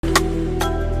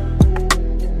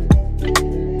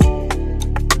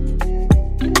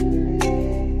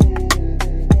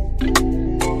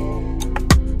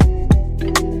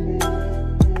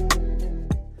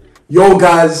Yo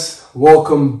guys,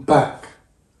 welcome back.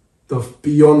 The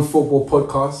Beyond Football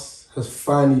podcast has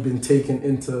finally been taken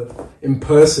in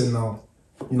person now.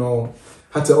 You know,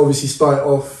 had to obviously start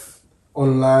off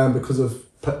online because of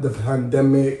the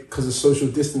pandemic, because of social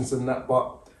distance and that,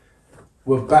 but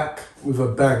we're back with a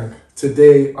bang.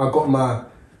 Today I got my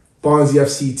Barnsley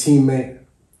FC teammate.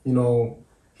 You know,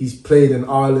 he's played in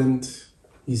Ireland.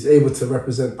 He's able to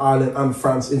represent Ireland and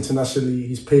France internationally.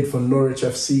 He's played for Norwich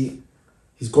FC.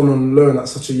 He's gone on loan at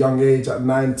such a young age, at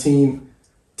 19,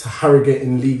 to Harrogate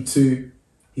in League Two.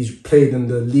 He's played in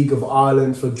the League of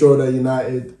Ireland for Drogheda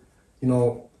United. You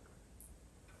know,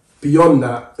 beyond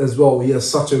that as well, he has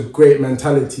such a great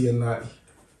mentality in that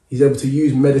he's able to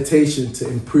use meditation to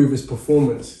improve his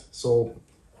performance. So,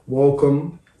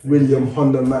 welcome, William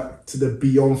Hondermarck, to the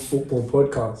Beyond Football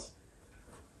podcast.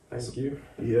 Thank you.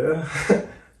 Yeah,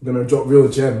 we're going to drop real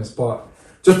gems. But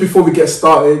just before we get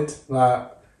started,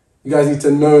 you guys need to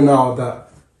know now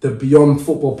that the Beyond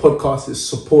Football podcast is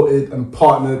supported and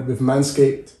partnered with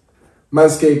Manscaped.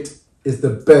 Manscaped is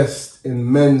the best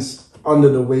in men's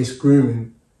under-the-waist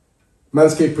grooming.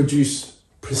 Manscaped produce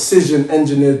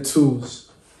precision-engineered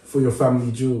tools for your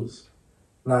family jewels.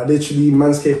 Literally,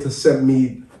 Manscaped has sent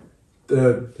me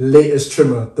the latest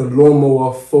trimmer, the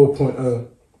Lawnmower 4.0.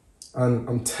 And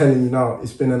I'm telling you now,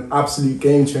 it's been an absolute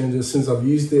game changer since I've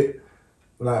used it.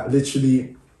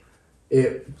 Literally,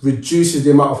 it reduces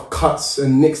the amount of cuts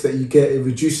and nicks that you get. It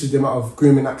reduces the amount of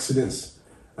grooming accidents.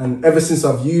 And ever since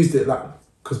I've used it,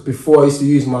 because before I used to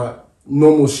use my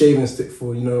normal shaving stick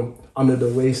for, under the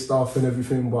waist stuff and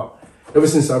everything. But ever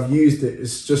since I've used it,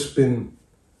 it's just been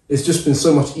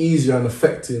so much easier and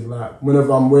effective.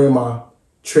 Whenever I'm wearing my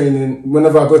training,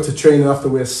 whenever I go to training, I have to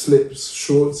wear slips,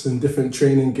 shorts and different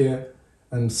training gear.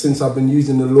 And since I've been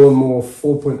using the Lawnmower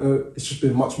 4.0, it's just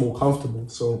been much more comfortable.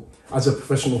 So as a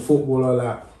professional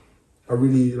footballer, I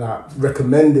really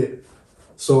recommend it.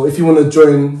 So if you want to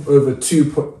join over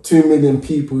 2 million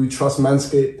people who trust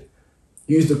Manscaped,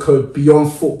 use the code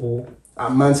BeyondFootball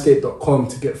at manscaped.com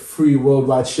to get free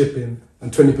worldwide shipping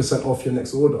and 20% off your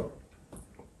next order.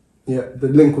 Yeah, the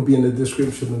link will be in the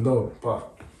description below.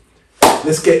 But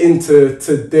let's get into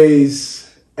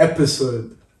today's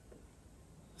episode.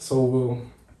 So,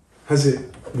 how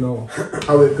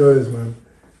it goes, man?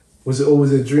 Was it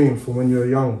always a dream from when you were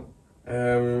young?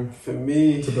 For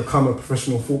me, to become a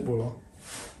professional footballer?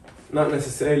 Not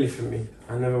necessarily for me.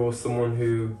 I never was someone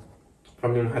who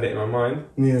probably had it in my mind.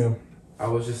 Yeah. I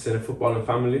was just in a footballing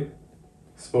family,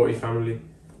 sporty family,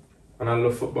 and I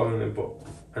love footballing, but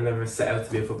I never set out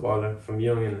to be a footballer from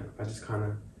young, and I just kind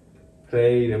of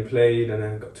played, and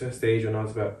then got to a stage when I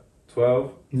was about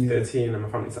 12, 13, and my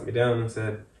family sat me down and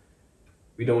said,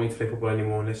 we don't want you to play football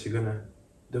anymore unless you're going to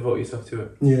devote yourself to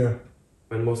it. Yeah.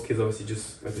 When most kids obviously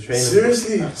just went to training.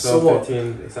 Seriously? At 12,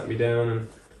 13, they sat me down and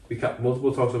we kept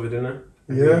multiple talks over dinner.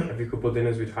 Every couple of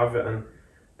dinners we'd have it, and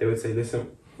they would say, listen,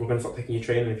 we're going to stop taking you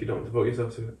training if you don't devote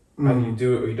yourself to it. Either you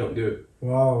do it or you don't do it.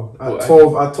 Wow. At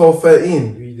 12,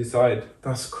 13? You decide.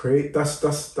 That's great. That's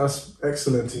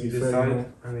excellent to you be decide.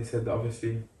 fair. And they said that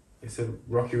obviously,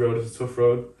 rocky road is a tough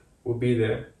road. We'll be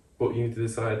there, but you need to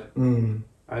decide.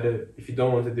 Either if you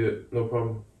don't want to do it, no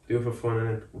problem. Do it for fun and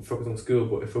then we'll focus on school.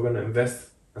 But if we're going to invest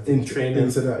in training,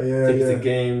 into that, take it to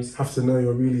games, have to know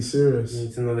you're really serious. You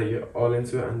need to know that you're all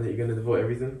into it and that you're going to devote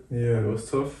everything. Yeah. And it was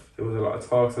tough. There was a lot of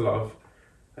talks, a lot of,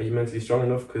 are you mentally strong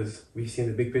enough? Because we've seen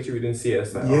the big picture, we didn't see it.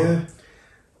 It's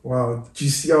Wow. Do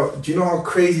you know how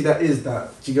crazy that is? Do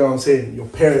you get what I'm saying? Your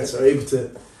parents are able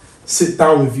to sit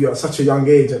down with you at such a young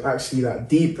age and actually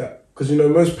deep that. Because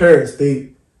most parents,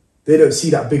 they don't see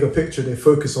that bigger picture. They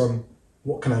focus on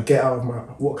what can I get out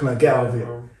of it?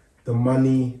 The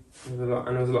money. There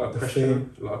was a lot of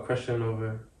question. A lot of question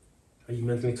over, are you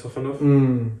mentally tough enough?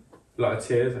 A lot of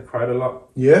tears. I cried a lot.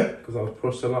 Yeah? Because I was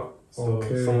pushed a lot. So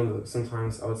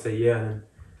sometimes I would say yeah, and then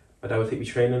my dad would take me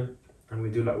training and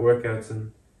we'd do workouts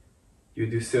and you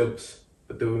would do sit-ups,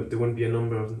 but there wouldn't be a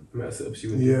number of amount of sit-ups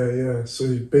you would do. Yeah. So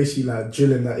you're basically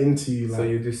drilling that into you. So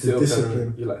you do sit-ups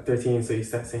and you're 13, so you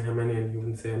start saying how many and you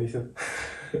wouldn't say anything.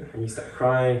 And you start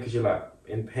crying because you're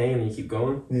in pain and you keep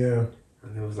going. Yeah.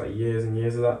 And there was years and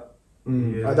years of that.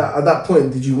 Yeah. At that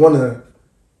point, did you want to?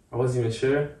 I wasn't even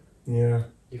sure. Yeah.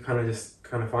 You kind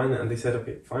of find it, and they said,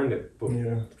 okay, find it. But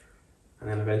yeah. And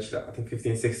then eventually, I think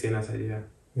 15, 16, I said, yeah.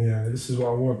 Yeah, this is what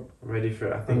I want. I'm ready for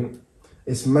it, I think. And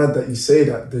it's mad that you say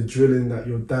that, the drilling that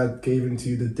your dad gave into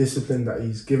you, the discipline that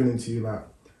he's given into you.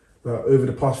 Over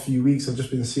the past few weeks, I've just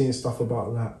been seeing stuff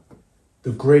about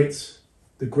the greats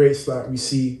we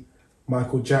see,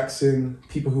 Michael Jackson,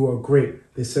 people who are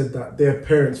great. They said that their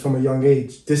parents from a young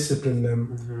age disciplined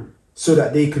them so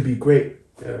that they could be great.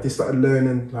 Yeah. They started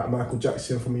learning like Michael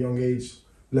Jackson from a young age,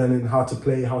 learning how to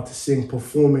play, how to sing,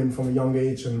 performing from a young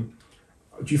age. And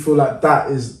do you feel like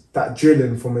that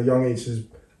drilling from a young age has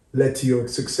led to your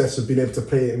success of being able to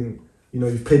play in,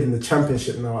 you've played in the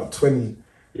championship now at 20?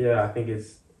 Yeah, I think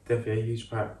it's definitely a huge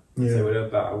part. Yeah. So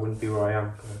without that, I wouldn't be where I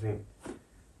am, because I think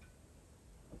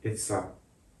it's not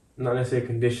necessarily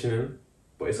conditioning,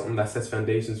 but it's something that sets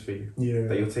foundations for you Yeah.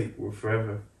 that you'll take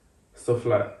forever. Stuff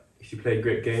like, if you play a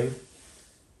great game,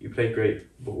 you play great,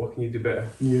 but what can you do better?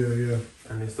 Yeah.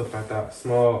 And then stuff like that,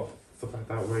 small stuff like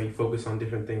that, where you focus on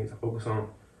different things. I focus on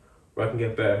where I can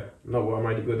get better, not what I'm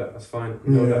already good at. That's fine.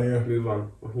 Move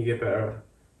on. What can you get better at?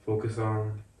 Focus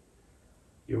on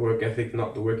your work ethic,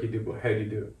 not the work you do, but how do you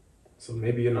do it. So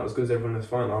maybe you're not as good as everyone. That's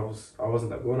fine. I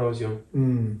wasn't that good when I was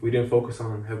young. We didn't focus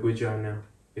on how good you are now.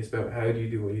 It's about how do you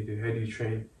do what you do. How do you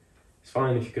train? It's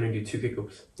fine if you're gonna do 2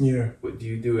 kick-ups. Yeah. But do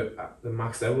you do it at the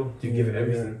max level? Do you give it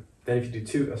everything? Yeah. Then if you do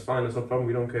 2, that's fine. That's no problem.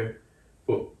 We don't care.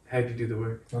 But how do you do the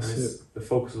work? That's it. The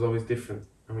focus is always different.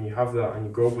 And when you have that and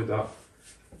you grow up with that,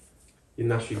 you're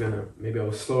naturally gonna, maybe I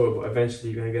was slower, but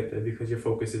eventually you're gonna get there because your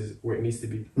focus is where it needs to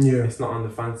be. Yeah. It's not on the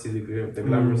fancy, the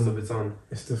glamorous stuff. It's on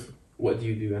what do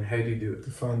you do and how do you do it.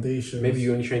 The foundation. Maybe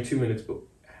you only train 2 minutes, but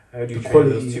how do you train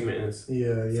quality, those 2 minutes?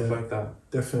 Yeah. Stuff like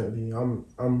that. Definitely.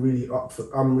 I'm really up for.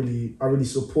 I really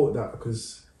support that,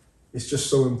 because it's just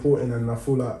so important, and I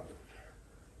feel like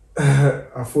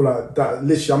that.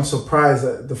 Literally, I'm surprised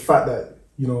at the fact that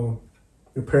your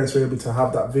parents were able to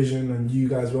have that vision, and you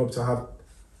guys were able to have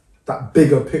that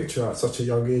bigger picture at such a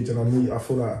young age. And I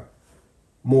feel like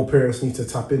more parents need to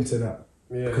tap into that,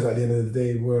 because at the end of the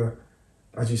day,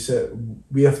 as you said,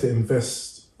 we have to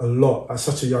invest a lot at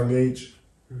such a young age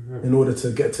in order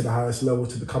to get to the highest level,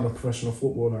 to become a professional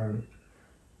footballer. And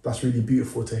that's really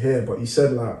beautiful to hear. But you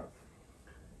said, like,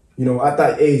 at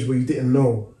that age where you didn't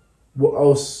know, what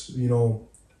else,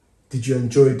 did you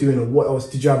enjoy doing, or what else,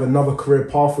 did you have another career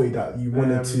pathway that you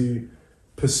wanted to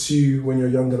pursue when you're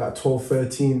younger, like 12,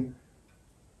 13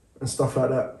 and stuff like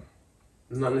that?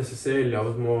 Not necessarily. I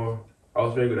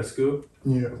was very good at school.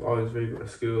 Yeah. I was always very good at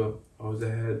school. I was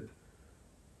ahead.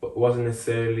 But it wasn't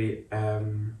necessarily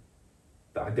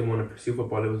that I didn't want to pursue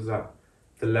football. It was that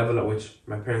the level at which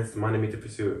my parents demanded me to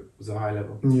pursue it was a high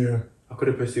level. Yeah. I could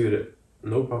have pursued it,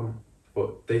 no problem.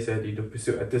 But they said, you don't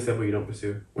pursue it. At this level, you don't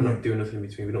pursue it. We're not doing nothing in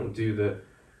between. We don't do the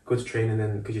go to training, and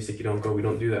then because you're sick, you don't go. We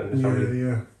don't do that in this family.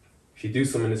 Yeah. If you do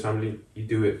something in this family, you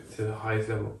do it to the highest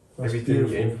level. That's everything,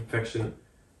 beautiful. you aim for perfection.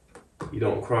 You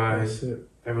don't cry. That's it.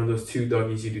 Everyone does 2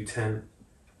 doggies, you do 10.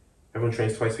 Everyone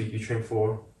trains twice a week, you train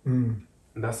 4.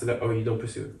 And that's the you don't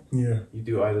pursue it. Yeah. You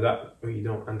do either that or you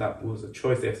don't. And that was a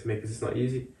choice they have to make, because it's not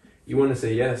easy. You want to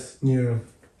say yes. Yeah.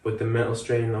 But the mental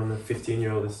strain on a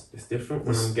 15-year-old is different.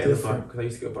 When I'm getting up, because I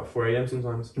used to get up at 4 a.m.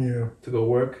 sometimes. Yeah. To go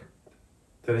work.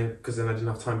 Because then I didn't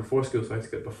have time before school, so I had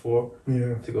to get up before.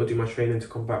 Yeah. To go do my training, to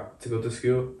come back, to go to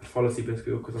school. I'd fall asleep in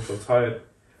school because I'm so tired.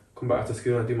 Come back after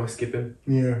school and I do my skipping.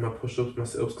 Yeah. My push-ups, my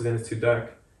sit-ups, because then it's too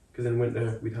dark. Because in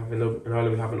winter, in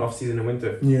Ireland, we'd have an off-season in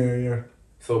winter. Yeah.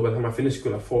 So by the time I finish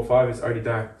school at 4 or 5, it's already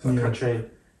dark, so I can't train.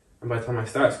 And by the time I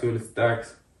start school, it's dark.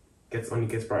 Only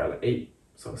gets bright at like 8.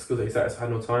 So school's already started, so I had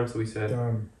no time. So we said,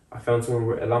 I found somewhere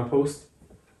with a lamppost,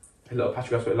 a little patch of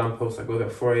grass with a lamppost. I go there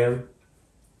at 4 a.m.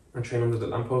 and train under the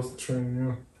lamppost.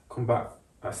 Come back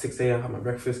at 6 a.m, have my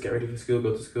breakfast, get ready for school,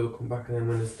 go to school, come back, and then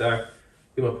when it's dark,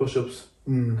 do my push-ups,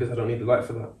 because I don't need the light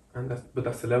for that. And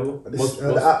that's the level.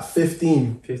 At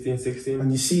 15, 16.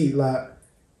 And you see, like,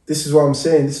 this is what I'm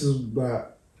saying. This is like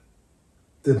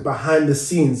the behind the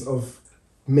scenes of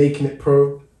making it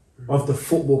pro, of the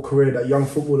football career that young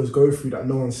footballers go through that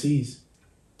no one sees.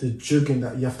 The jugging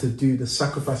that you have to do, the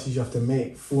sacrifices you have to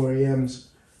make, 4 a.m s.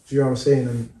 Do you know what I'm saying?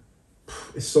 And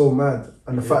it's so mad.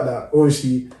 And the fact that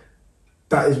obviously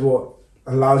that is what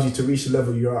allows you to reach the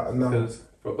level you're at now. Because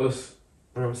for us,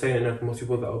 when I'm saying it now, for most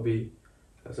people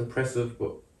that's impressive,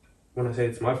 but when I say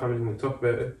it to my family, when we talk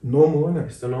about it, normal, isn't it?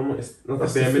 It's the normal. It's not the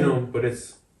bare minimum, but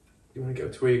it's, you want to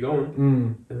get to where you're going,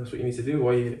 and that's what you need to do.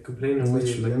 Why are you complaining?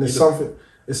 Literally. And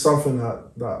it's something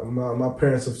that my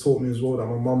parents have taught me as well, that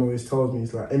my mum always tells me.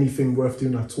 It's like, anything worth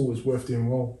doing at all is worth doing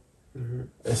well.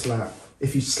 It's like,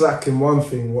 if you slack in one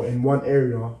thing or in one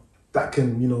area, that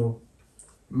can,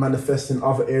 manifest in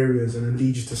other areas and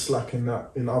lead you to slack in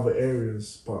other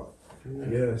areas. But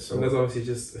yeah, so and there's obviously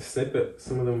just a snippet.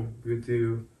 Some of them would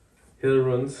do hill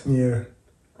runs. Yeah.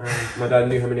 And my dad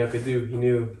knew how many I could do. He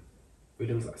knew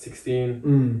William's like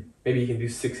 16. Maybe he can do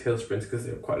 6 hill sprints because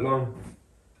they're quite long.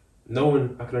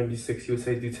 Knowing I could only do 6, he would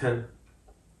say do 10,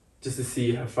 just to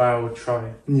see how far I would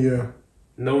try. Yeah.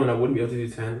 Knowing I wouldn't be able to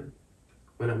do 10,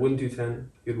 when I wouldn't do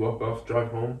 10, he'd walk off,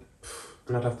 drive home,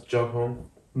 and I'd have to jog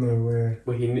home. No way.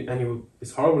 But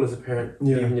it's horrible as a parent,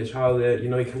 Yeah. leaving your child there. You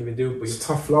know you can't even do it, It's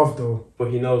tough love though. but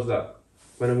he knows that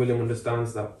when William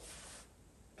understands that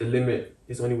the limit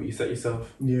is only what you set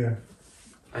yourself. Yeah.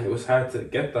 And it was hard to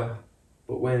get that.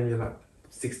 But when you're like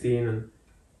 16 and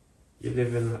you're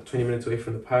living like 20 minutes away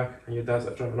from the park and your dad's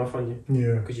like driving off on you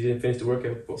Yeah. because you didn't finish the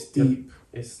workout. But It's deep.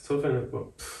 it's tough, innit? But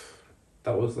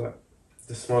that was like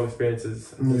the small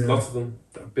experiences. And there's Yeah. lots of them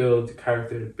that build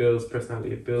character, it builds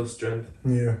personality, it builds strength.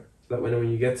 Yeah. So that when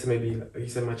you get to maybe, like you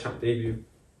said, my champ debut,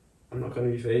 I'm not going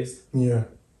to be phased. Yeah.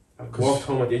 I've walked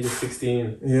home at the age of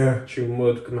 16 Yeah. through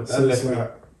mud because my dad So it's left me.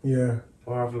 like, yeah.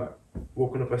 Or I've like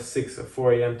woken up at 6 or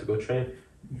 4 a.m. to go train.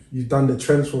 You've done the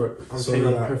trench work. I'm So playing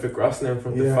on like, perfect grass now in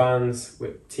front of Yeah. the fans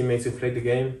with teammates who played the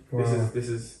game. Wow. This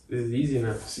is easy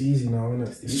now. it's easy now, isn't it?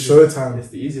 It's It's easy. showtime. It's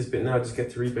the easiest bit now. I just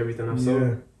get to reap everything I've Yeah.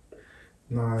 sown.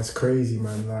 Nah, it's crazy,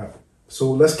 man. Like,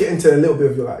 so let's get into a little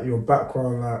bit of your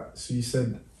background. Like, so you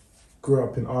said grew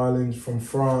up in Ireland, from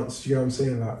France. You know what I'm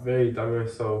saying? Like, Very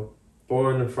diverse. So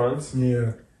born in France,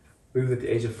 yeah. moved at the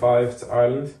age of 5 to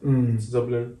Ireland, Mm. to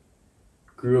Dublin.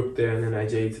 Grew up there, and then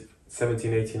at age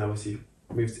 17, 18, obviously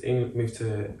moved to England, moved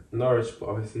to Norwich. But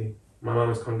obviously my mum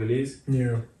is Congolese,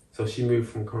 Yeah. so she moved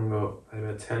from Congo at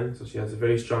about 10. So she has a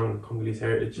very strong Congolese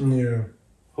heritage. Yeah. Her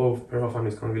whole family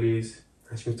is Congolese,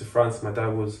 and she moved to France. My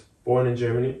dad was born in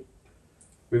Germany,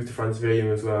 moved to France very young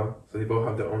as well. So they both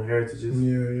have their own heritages.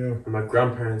 Yeah. Yeah. And my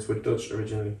grandparents were Dutch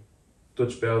originally,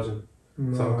 Dutch Belgian.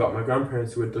 So I've Nah. got my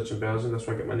grandparents who were Dutch and Belgian. That's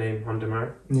where I get my name,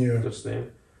 Hondermarck, Yeah. Dutch name.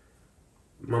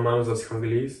 My mum was obviously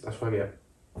Congolese. That's where I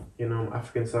get, my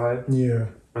African side. Yeah.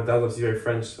 My dad's obviously very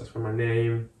French. That's where my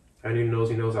name. Anyone who knows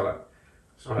me knows I like.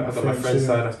 I've got my French, French yeah.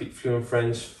 side. I speak fluent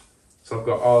French. So I've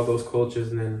got all those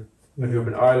cultures, and then I grew up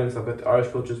in Ireland, so I've got the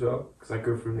Irish culture as well, because I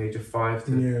grew from the age of 5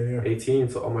 to Yeah. 18,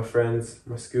 so all my friends,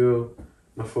 my school,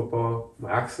 my football,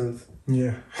 my accent,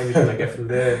 Yeah. everything I get from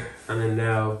there, and then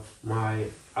now my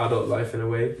adult life in a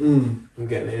way, Mm. I'm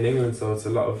getting it in England, so it's a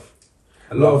lot of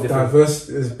different.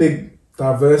 diversity. There's big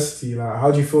diversity. Like,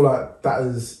 how do you feel like that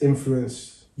has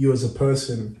influenced you as a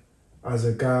person, as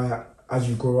a guy, as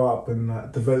you grow up, and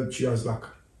like developed you as like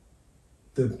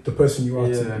the person you are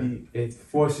to be? It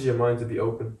forces your mind to be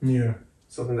open, Yeah.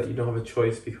 something that you don't have a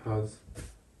choice, because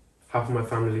half of my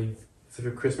family, so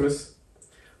for Christmas,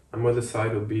 my mother's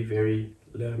side will be very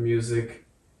loud music,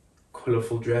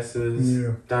 colourful dresses,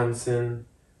 Yeah. dancing,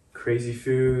 crazy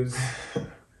foods,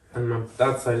 and my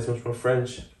dad's side is much more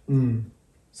French. Mm.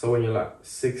 So when you're like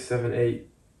 6, 7, 8,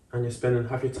 and you're spending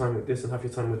half your time with this and half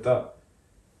your time with that,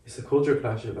 it's a culture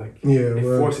clash. Yeah. It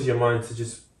well, forces your mind to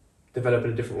just develop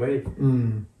in a different way.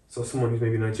 Mm. So someone who's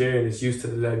maybe Nigerian is used to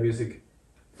the loud music,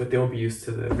 but they won't be used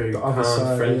to the very The calm other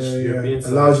side, French European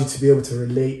side. allows you to be able to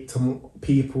relate to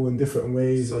people in different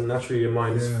ways. So naturally your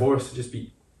mind is Yeah. forced to just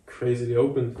be crazily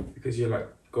open, because you're like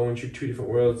going through 2 different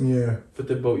worlds, Yeah. but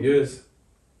they're both yours,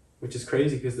 which is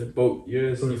crazy because they're both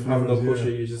yours. Both You have no yours, culture,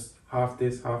 yeah. you're just half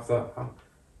this, half that,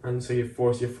 and so you're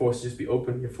forced to just be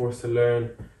open. You're forced to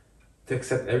learn to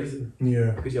accept everything,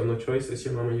 Yeah. because you have no choice. It's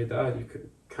your mum and your dad. You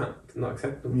can't not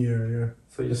accept them. Yeah.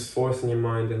 So you're just forcing your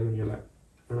mind, and when you're like,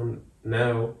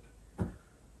 now,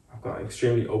 I've got an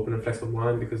extremely open and flexible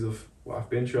mind because of what I've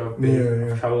been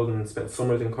through. I've travelled and spent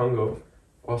summers in Congo,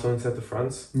 also in south of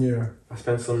France. Yeah. I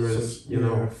spent summers, So, yeah.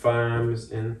 on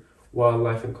farms, in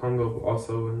wildlife in Congo, but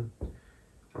also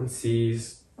on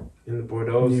seas in the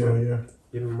Bordeaux.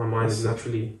 So, my mind is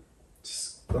naturally.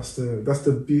 That's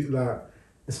the beauty. Like,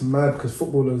 it's mad because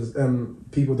footballers,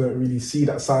 people don't really see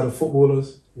that side of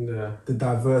footballers. Yeah. The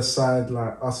diverse side,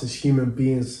 like us as human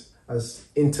beings, as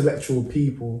intellectual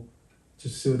people,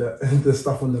 just see that the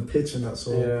stuff on the pitch and that.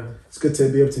 So it's good to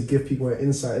be able to give people an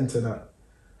insight into that.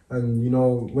 And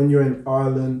when you're in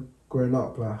Ireland growing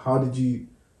up, like, how did you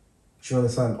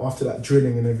understand after that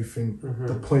drilling and everything,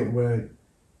 the point where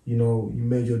you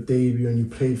made your debut and you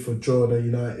played for Drogheda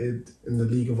United in the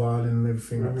League of Ireland and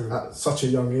everything at such a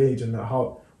young age, and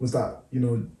how was that,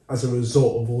 as a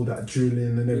result of all that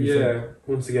drilling and everything? Yeah,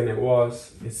 once again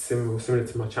it's similar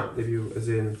to my champ debut, as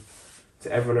in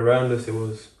to everyone around us it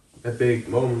was a big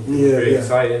moment. It was very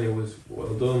exciting, it was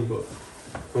well done, but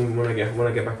when I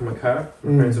get back in my car,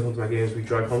 my parents will come to my games, we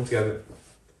drive home together.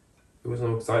 There was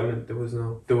no excitement, there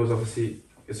was obviously,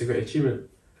 it's a great achievement,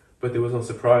 but there was no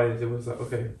surprise. It was like,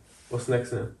 okay, what's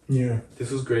next now? Yeah.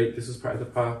 This was great, this was part of the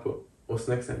path, but what's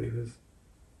next now? Because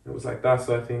it was like that.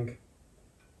 So I think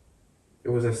it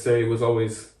was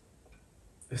always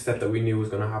a step that we knew was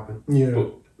going to happen. Yeah. But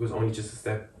it was only just a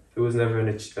step. It was never a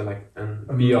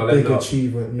be all big end all.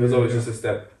 achievement. It was always just a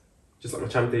step. Just like my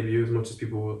champ debut, as much as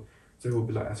people will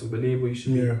be like, that's unbelievable, you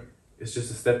should be. It's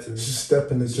just a step to me. It's just a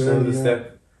step in the It's journey. just another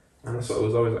step. And that's what it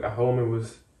was always like. At home, it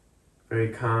was very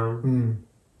calm,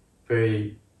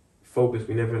 very focused.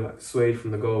 We never like swayed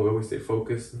from the goal. We always stayed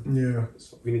focused. Yeah.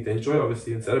 So we need to enjoy it,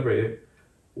 obviously, and celebrate it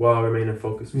while remaining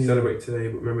focused. We celebrate today,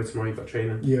 but remember tomorrow you got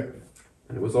training. Yeah.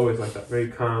 And it was always like that, very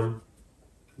calm,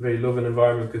 very loving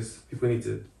environment, because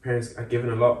parents are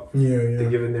giving a lot. Yeah, They're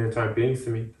giving their entire beings to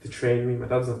me, to train me. My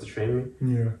dad doesn't have to train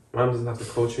me. Yeah. My mom doesn't have to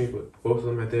coach me, but both of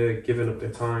them are there giving up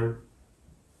their time,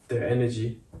 their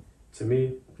energy to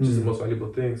me, which is the most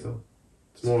valuable thing. So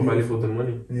it's more valuable than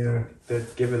money. Yeah. They're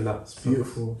giving that. It's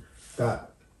beautiful that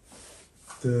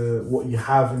what you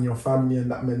have in your family and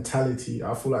that mentality,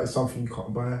 I feel like it's something you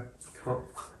can't buy.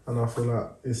 And I feel like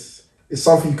it's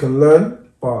something you can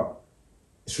learn, but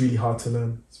it's really hard to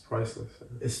learn. It's priceless.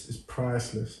 It's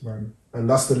priceless, man. And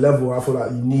that's the level I feel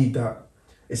like you need. That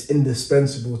it's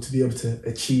indispensable to be able to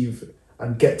achieve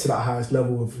and get to that highest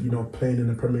level of, you know, playing in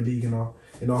the Premier League in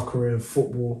our career of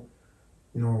football.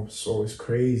 You know, so it's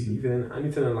crazy. Even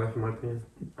anything in life, in my opinion.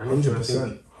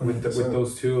 100%. With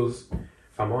those tools,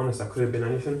 if I'm honest, I could have been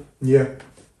anything. Yeah.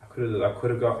 I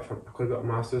could have got a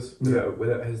master's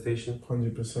without hesitation.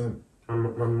 100%. My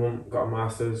mum got a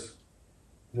master's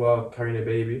while carrying a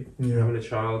baby, having a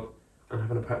child, and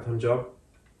having a part-time job.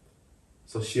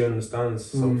 So she understands.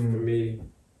 So for me,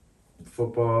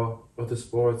 football, other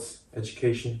sports,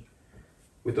 education,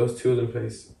 with those tools in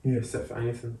place, you're set for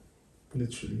anything.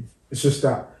 Literally. It's just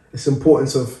that it's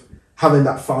importance of having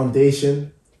that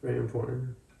foundation. Very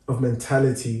important. Of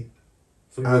mentality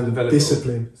and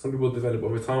discipline. Some people develop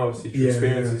over time, obviously, through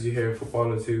experiences. You hear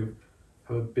footballers who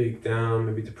have a big down,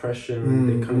 maybe depression,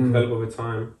 they kind of develop over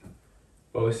time.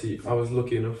 But obviously, I was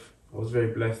lucky enough, I was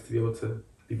very blessed to be able to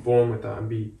be born with that and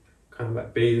be kind of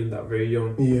like bathed in that very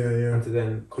young. And to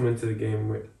then come into the game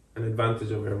with an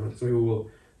advantage over everyone. Some people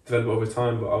will develop over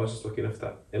time, but I was just lucky enough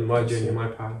that in my journey, in my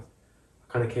path,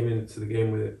 I kind of came into the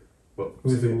game with it. But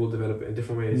some people will develop it in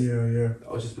different ways. That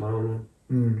was just my own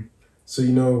one. So,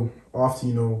 you know, after,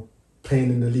 you know,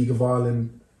 playing in the League of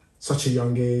Ireland, such a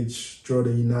young age,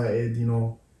 Jordan United, you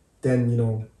know, then, you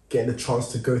know, getting the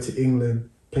chance to go to England,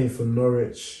 playing for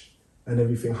Norwich and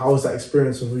everything. How was that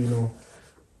experience of, you know,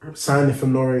 signing for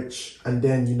Norwich, and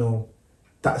then, you know,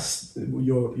 that's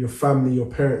your family, your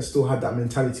parents still had that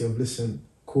mentality of, listen,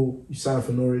 cool, you signed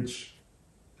for Norwich,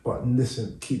 but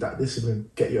listen, keep that discipline,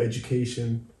 get your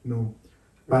education, you know,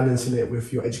 balancing it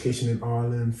with your education in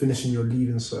Ireland, finishing your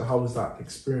leaving cert. How was that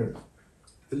experience?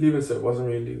 The leaving cert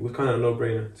it was kind of a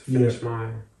no-brainer to finish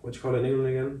my, what do you call it in England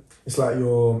again? It's like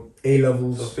your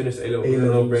A-levels. So I finished A-levels, it was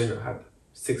a no-brainer. I had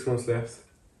 6 months left,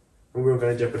 and we were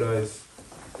going to jeopardise,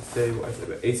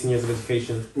 about 18 years of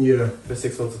education for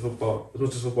 6 months of football. As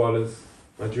much as football is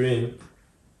my dream,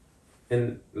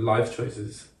 in life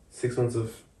choices, 6 months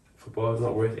of football is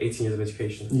not worth 18 years of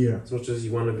education. As much as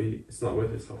you want to be, it's not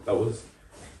worth it. So that was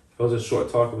a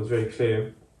short talk, it was very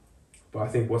clear. But I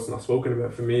think what's not spoken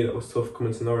about for me that was tough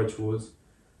coming to Norwich was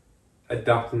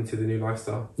adapting to the new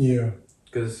lifestyle.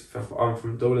 Because I'm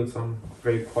from Dublin, so I'm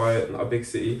very quiet, not a big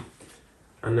city.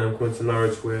 And then I'm coming to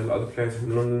Norwich where a lot of the players are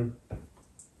from London.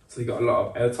 So you got a lot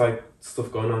of L-type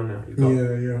stuff going on now. You've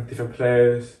got different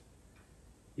players,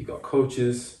 you got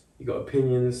coaches, you got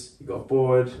opinions, you got a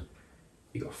board,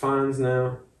 you got fans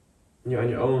now. And you're on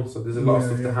your own, so there's a lot of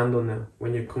stuff to handle now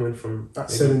when you're coming from... At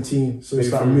 17, so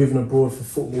it's like moving abroad for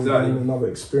football and another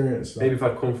experience. Maybe if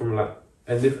I'd come from like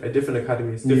a different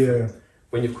academy, it's different.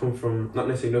 When you come from, not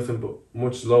necessarily nothing, but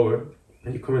much lower,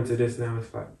 and you come into this now,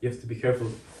 it's like, you have to be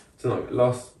careful to not get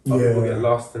lost. A lot of people get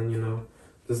lost, and you know,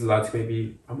 there's lads who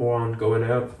maybe are more on going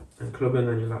out and clubbing,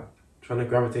 and you're like, trying to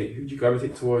gravitate, who do you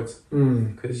gravitate towards?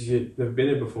 Because you've never been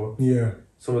here before.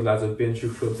 Some of the lads have been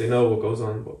through clubs, they know what goes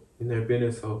on, but you've never been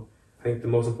here, so... I think the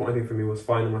most important thing for me was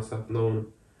finding myself, knowing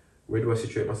where do I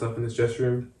situate myself in this dressing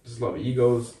room. There's a lot of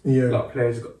egos, a lot of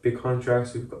players who've got big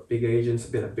contracts, who've got big agents,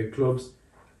 who've been at big clubs.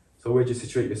 So where do you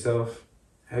situate yourself?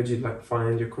 How do you like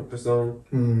find your comfort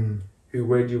zone?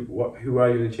 Who are you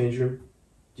in the change room?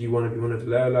 Do you want to be one of the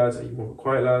loud lads? Are you more of a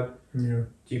quiet lad? Do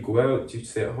you go out? Do you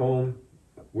stay at home?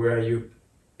 Where are you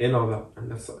in all that? And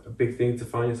that's a big thing to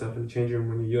find yourself in the change room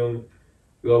when you're young.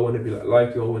 We all want to be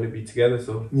like you all want to be together,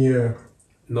 so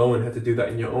knowing how to do that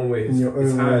in your own way.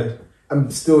 It's hard.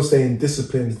 I'm still staying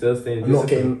disciplined. Not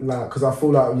getting like, because I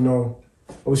feel like, you know,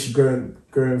 obviously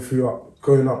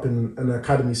growing up in an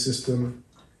academy system,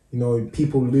 you know,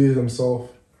 people lose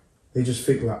themselves. They just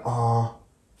think like,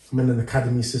 I'm in an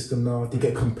academy system now. They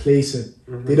get complacent.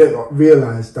 They don't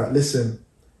realize that, listen,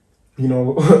 you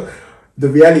know, the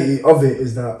reality of it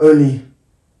is that only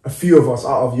a few of us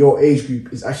out of your age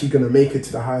group is actually going to make it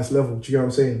to the highest level. Do you get what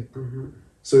I'm saying?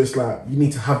 So it's like you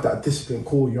need to have that discipline.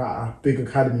 Cool, you're at a big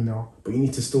academy now, but you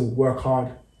need to still work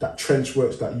hard. That trench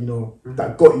works that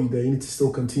that got you there. You need to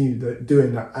still continue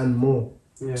doing that and more.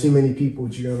 Yeah. Too many people,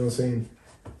 do you know what I'm saying?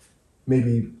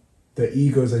 Maybe their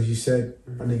egos, as you said,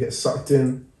 and they get sucked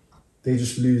in. They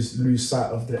just lose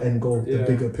sight of the end goal, the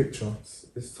bigger picture.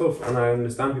 It's tough, and I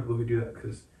understand people who do that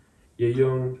because you're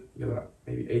young. You're like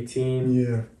maybe 18.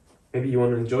 Yeah. Maybe you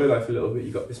want to enjoy life a little bit.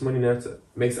 You got this money now to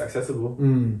makes it accessible.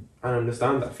 I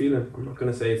understand that feeling. I'm not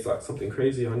gonna say it's like something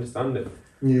crazy. I understand it.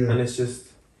 Yeah. And it's just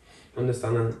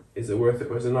understanding: is it worth it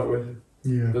or is it not worth it?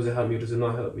 Yeah. Does it help me or does it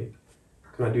not help me?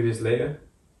 Can I do this later,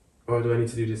 or do I need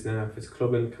to do this now? If it's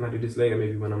clubbing, can I do this later?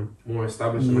 Maybe when I'm more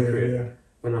established in my career,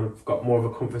 when I've got more of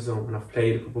a comfort zone, when I've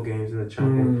played a couple games in the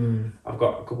champion, I've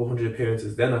got a couple hundred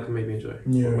appearances. Then I can maybe enjoy.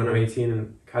 Yeah. But when I'm 18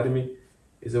 in academy,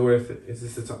 is it worth it? Is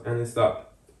this and it's that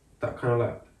kind of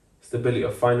like stability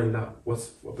of finding that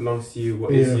what belongs to you,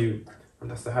 what is you, and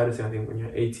that's the hardest thing I think when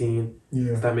you're 18.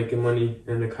 Start making money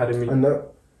in an academy, and that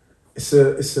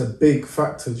it's a big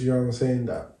factor. Do you know what I'm saying?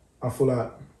 That I feel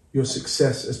like your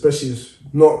success, especially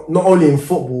not only in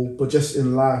football but just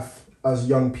in life as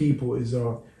young people, is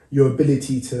your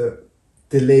ability to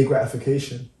delay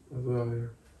gratification as well. Yeah.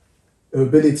 Your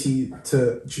ability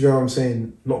to, do you know what I'm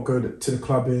saying? Not go to the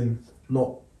club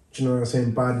not, do you know what I'm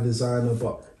saying? Buy the designer,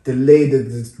 but delay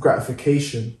the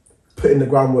gratification, put in the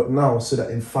groundwork now so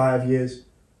that in 5 years,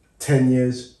 10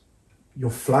 years, you're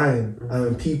flying.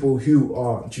 And people who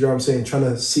are, do you know what I'm saying, trying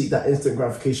to seek that instant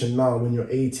gratification now when you're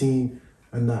 18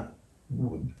 and that,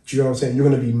 do you know what I'm saying, you're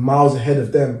going to be miles ahead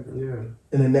of them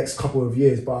in the next couple of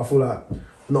years. But I feel like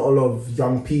not a lot of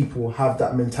young people have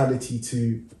that mentality to, do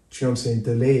you know what I'm saying,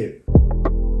 delay it.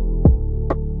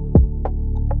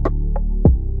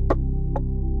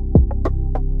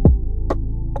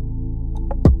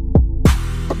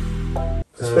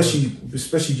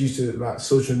 Especially due to like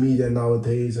social media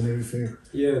nowadays and everything.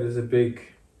 Yeah, there's a big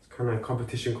kind of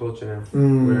competition culture now.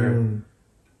 Where,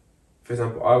 for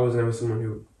example, I was never someone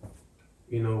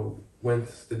who,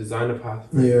 went the designer path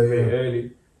very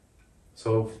early.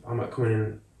 So I might come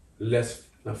in less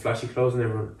flashy clothes than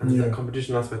everyone, and that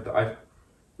competition aspect that I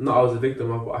was a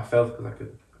victim of, but I felt because I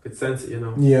could sense it,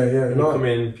 When you come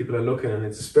in, people are looking, and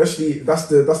it's especially that's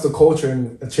the culture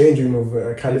and a changing of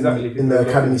academy in the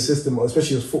academy system,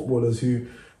 especially as footballers who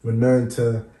were known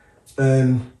to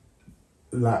earn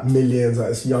like millions at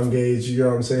this young age. You know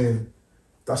what I'm saying?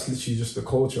 That's literally just the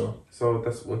culture. So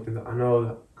that's one thing that I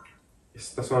know.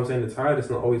 That's why I'm saying it's hard. It's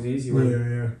not always easy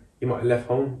when you might have left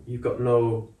home. You've got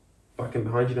no backing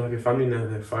behind you. You don't have your family now.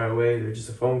 They're far away. They're just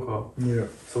a phone call. Yeah.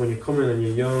 So when you're coming and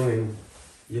you're young and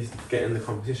you're getting the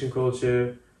competition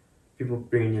culture, people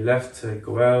bringing you left to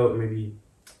go out, maybe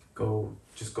go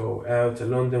out to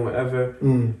London, whatever.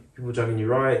 People dragging you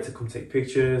right to come take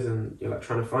pictures, and you're like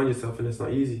trying to find yourself, and it's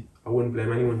not easy. I wouldn't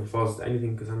blame anyone who falls to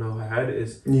anything because I know how hard it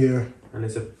is. Yeah. And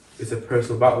it's a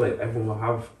personal battle that everyone will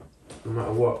have, no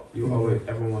matter what.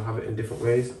 Everyone will have it in different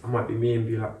ways. I might be me and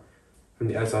be like, from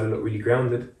the outside I look really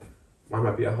grounded. I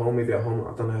might be at home, maybe at home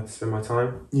I don't know how to spend my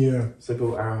time. Yeah. Some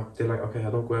people they're like, okay, I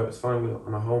don't go out, it's fine,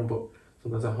 I'm at home, but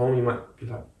sometimes at home you might be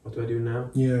like, what do I do now?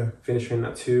 Yeah. Finish training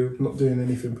at 2. Not doing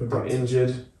anything productive. I'm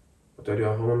injured. What do I do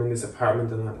at home? I'm in this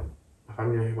apartment and my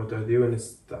family are here, what do I do? And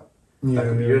it's that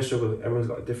could be your struggle. Everyone's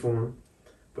got a different one.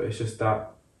 But it's just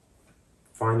that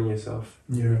finding yourself.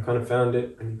 Yeah. You kind of found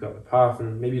it and you've got the path,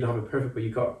 and maybe you don't have it perfect, but you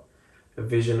got a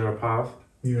vision or a path.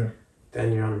 Yeah.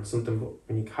 Then you're on something, but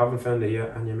when you haven't found it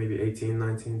yet and you're maybe 18,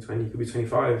 19, 20, you could be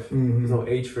 25. There's no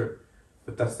age for it.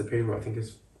 But that's the period where I think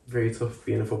it's very tough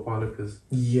being a footballer because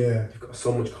you've got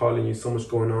so much calling you, so much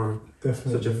going on.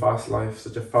 Definitely. Such a fast life,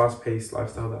 such a fast-paced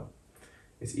lifestyle that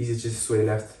it's easy to just sway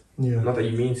left. Yeah. Not that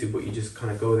you mean to, but you just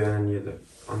kind of go there and you're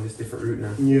on this different route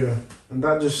now. Yeah. And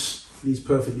that just leads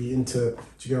perfectly into,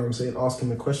 do you know what I'm saying, asking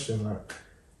the question, like,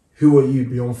 who are you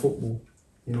beyond football?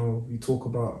 You talk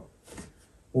about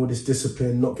all this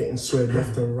discipline, not getting swayed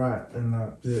left and right, and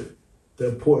the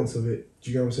importance of it.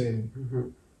 Do you know what I'm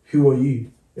saying? Who are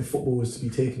you if football was to be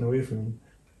taken away from you?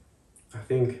 I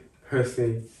think,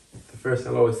 personally, the first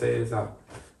thing I'll always say is that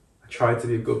I try to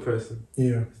be a good person.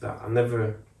 Yeah. Is that I'll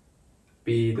never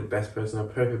be the best person or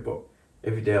perfect, but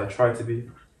every day I'll try to be.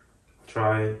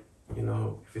 Try,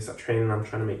 if it's at training, I'm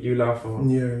trying to make you laugh, or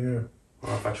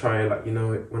or if I try,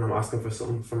 when I'm asking for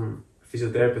something from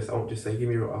physiotherapist, I won't just say,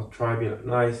 I'll try being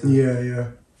nice.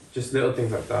 And just little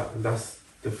things like that. And that's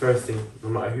the first thing. No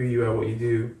matter who you are, what you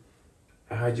do,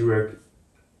 how hard you work,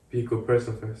 be a good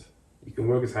person first. You can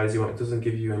work as hard as you want. It doesn't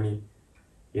give you any,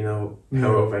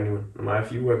 power over anyone. No matter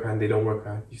if you work hard and they don't work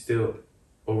hard, you still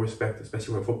owe respect,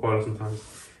 especially when footballers sometimes.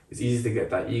 it's easy to get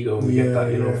that ego and we get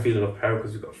that, feeling of power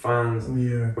because we've got fans.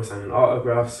 Yeah. We're signing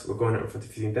autographs. We're going out in front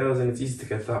of 15,000. It's easy to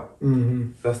get that.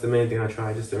 Mm-hmm. That's the main thing I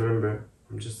try just to remember.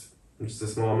 I'm just a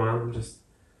small man. I'm just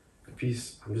a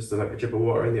piece. I'm just like a drip of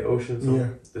water in the ocean.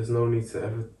 So there's no need to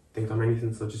ever think I'm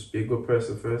anything. So just be a good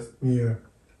person first. Yeah.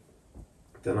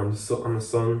 Then I'm a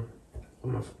son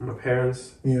of my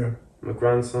parents. Yeah. I'm a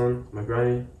grandson, my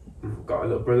granny. I've got a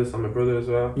little brother, so I'm a brother as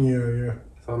well. Yeah.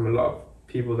 So I'm a lot of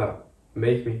people that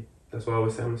make me. That's why I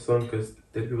always say I'm a son, because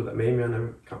they're the people that made me. I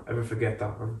can't ever forget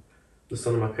that. I'm the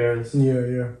son of my parents. Yeah.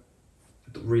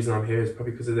 The reason I'm here is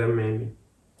probably because of them made me.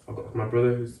 I've got my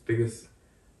brother, who's the biggest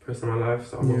person in my life.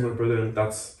 So I'm also my brother, and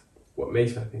that's what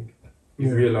makes me, I think.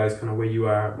 You realise kind of where you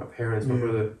are, my parents, my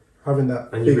brother. Having that.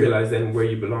 And you realise then where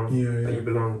you belong. Yeah. That you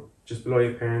belong just below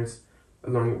your parents,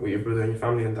 along with your brother and your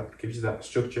family, and that gives you that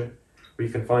structure where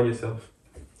you can find yourself.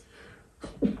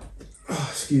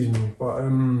 Excuse me, but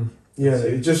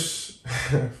it just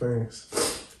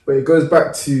thanks. But it goes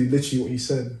back to literally what you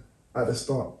said at the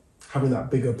start, having that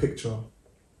bigger picture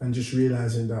and just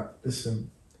realising that,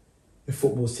 listen, if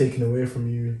football's taken away from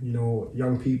you,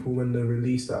 young people when they're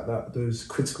released at those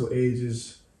critical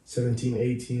ages, 17,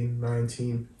 18,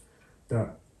 19,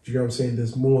 that, do you know what I'm saying,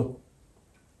 there's more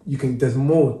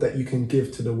that you can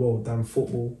give to the world than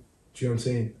football. Do you know what I'm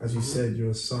saying? As you said,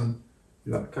 you're a son.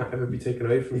 That can't ever be taken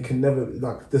away from you. It can never,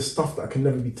 there's stuff that can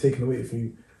never be taken away from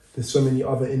you. There's so many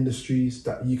other industries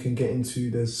that you can get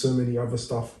into. There's so many other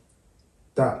stuff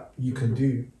that you can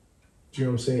do. Do you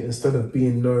know what I'm saying? Instead of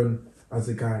being known as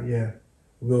a guy,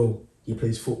 Will, he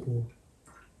plays football.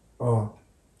 Oh,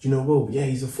 do you know Will? Yeah,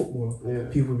 he's a footballer. Yeah.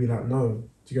 People will be like, no.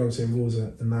 Do you know what I'm saying? Will's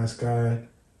a nice guy.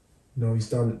 He's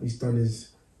done his,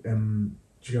 do you know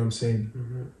what I'm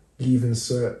saying? Leaving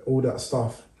cert, all that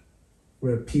stuff.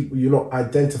 Where you're not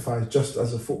identified just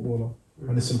as a footballer.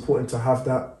 And it's important to have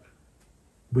that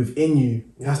within you.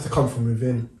 It has to come from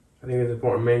within. I think it's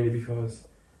important mainly because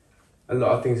a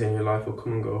lot of things in your life will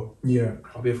come and go. Yeah.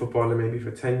 I'll be a footballer maybe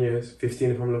for 10 years, 15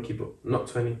 if I'm lucky, but not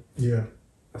 20. Yeah.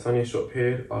 That's only a short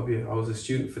period. I was a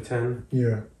student for 10.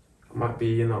 Yeah. I might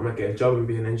get a job and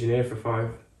be an engineer for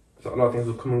 5. So a lot of things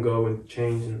will come and go and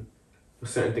change, and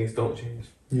certain things don't change.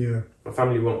 Yeah. My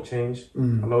family won't change.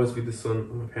 I'll always be the son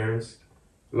of my parents.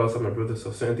 I'll also have my brother,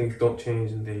 so certain things don't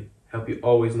change and they help you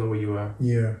always know where you are.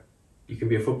 Yeah. You can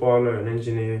be a footballer, an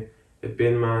engineer, a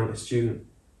bin man, a student,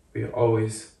 but you're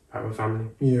always part of a family.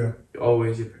 Yeah. You're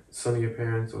always your son of your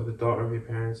parents or the daughter of your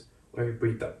parents, whatever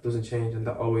breed. That doesn't change, and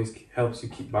that always helps you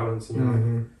keep balance in your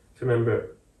life. So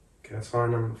remember, okay, that's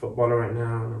fine, I'm a footballer right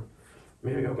now, and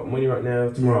maybe I've got money right now,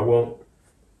 tomorrow I won't.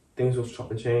 Things will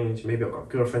chop and change. Maybe I've got a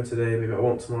girlfriend today, maybe I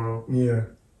won't tomorrow. Yeah.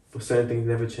 But certain things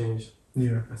never change.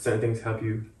 Yeah. And certain things help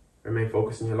you remain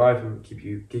focused in your life and give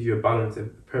you a balance, a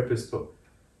purpose, but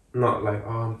not like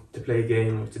to play a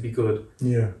game or to be good.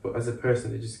 Yeah. But as a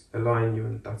person, they just align you,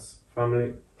 and that's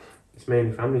family. It's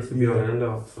mainly family to be on and end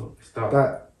all. So it's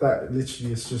that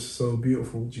literally is just so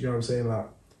beautiful. Do you know what I'm saying? Like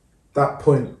that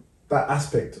point, that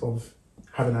aspect of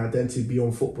having an identity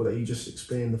beyond football that you just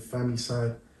explained, the family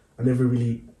side. I never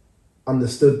really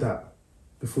understood that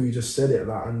before you just said it.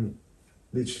 And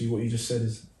literally what you just said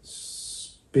is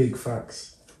big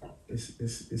facts.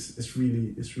 It's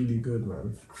really good,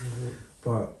 man.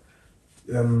 But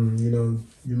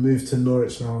you moved to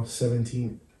Norwich now,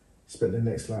 17. Spent the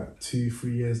next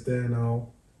 2-3 years there now,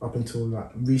 up until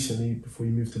recently before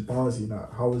you moved to Barnsley.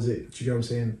 How was it? Do you know what I'm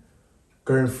saying?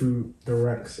 Going through the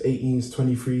ranks, 18s,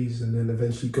 23s, and then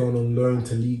eventually going on loan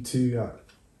to League Two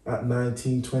at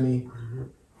 19, 20.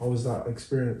 How was that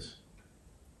experience?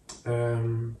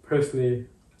 Personally,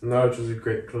 Norwich was a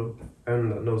great club. Everyone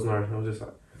that knows Norwich knows just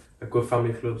a good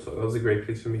family club. So that was a great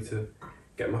place for me to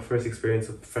get my first experience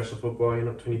of professional football.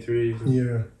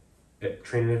 23s. And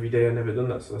training every day. I've never done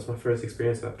that, so that's my first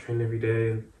experience of that, training every day.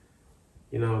 And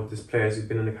there's players who've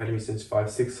been in the academy since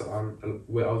 5, 6. So I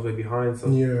was way behind. So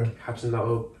catching that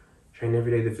up, training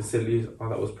every day, the facilities, all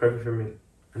that was perfect for me,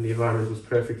 and the environment was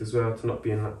perfect as well. To not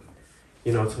be in that,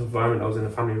 tough environment. I was in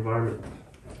a family environment.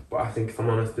 But I think, if I'm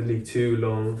honest, the League Two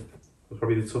loan was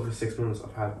probably the toughest 6 months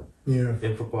I've had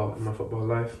in football, in my football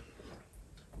life.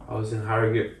 I was in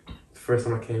Harrogate. The first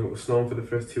time I came, it was snowing for the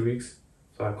first 2 weeks,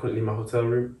 so I couldn't leave my hotel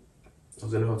room. I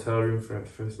was in a hotel room for the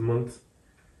first month.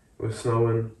 It was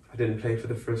snowing. I didn't play for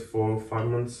the first 4 or 5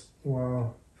 months.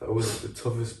 Wow. So it was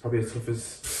probably the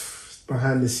toughest.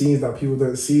 Behind the scenes that people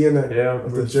don't see, innit? Yeah.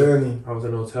 Of the journey. I was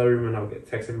in a hotel room and I would get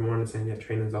texts every morning saying,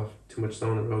 training's off, too much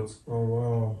snow on the roads. Oh,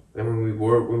 wow. And when we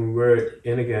were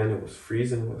in again, it was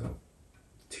freezing. It was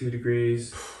 2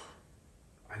 degrees.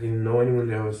 I didn't know anyone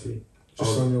there, obviously.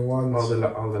 Just on your ones. All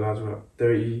the lads were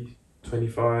 30,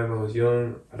 25, I was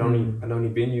young. I'd only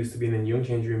been used to being in young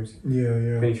change rooms. Yeah,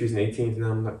 yeah. 23s and 18s,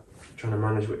 now I'm like trying to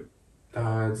manage with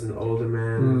dads and older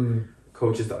men,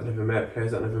 coaches that I never met,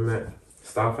 players that I never met,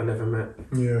 staff I never met.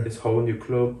 Yeah. This whole new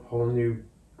club, whole new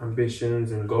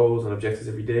ambitions and goals and objectives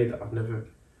every day that I've never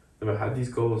had these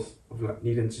goals of like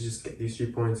needing to just get these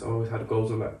 3 points. I always had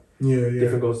goals of like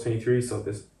different goals 23, so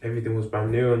everything was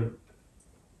brand new and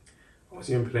I was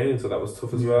even playing, so that was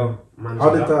tough as well. How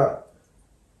did that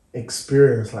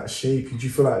experience like shape you? Do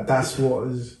you feel like that's what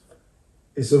is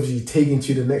obviously taking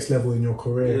to the next level in your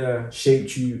career? Yeah.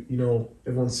 Shaped you, you know,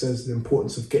 everyone says the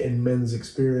importance of getting men's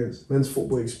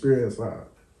football experience, like,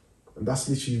 and that's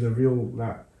literally the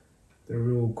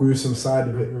real gruesome side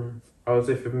of it. I would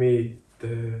say for me,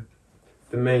 the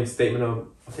main statement I'll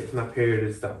take from that period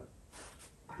is that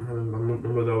my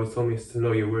mother always told me is to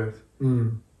know your worth.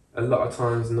 A lot of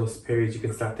times in those periods you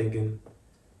can start thinking,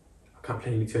 I can't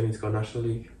play in League 2, I need to go National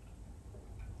League.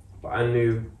 But I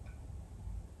knew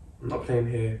I'm not playing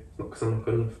here, not because I'm not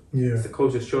good enough. Yeah. It's the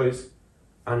coach's choice.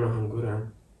 I know how good I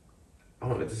am. I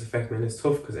won't let this affect me, and it's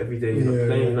tough because every day you're not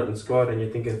playing, you're not in the squad, and you're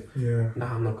thinking,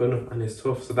 nah, I'm not good enough, and it's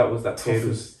tough. So that was that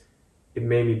period. It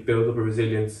made me build up a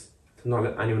resilience to not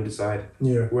let anyone decide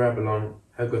where I belong,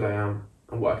 how good I am,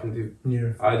 and what I can do.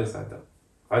 Yeah. I decide that.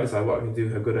 I decide what I can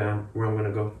do, how good I am, where I'm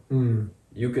gonna go.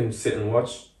 You can sit and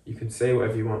watch, you can say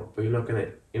whatever you want, but you're not gonna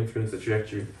influence the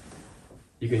trajectory.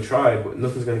 You can try, but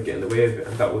nothing's gonna get in the way of it,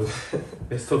 and that was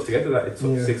it's tough to get to that. It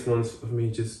took 6 months of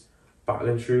me just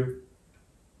battling through.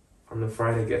 On the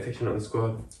Friday, get a text, not in the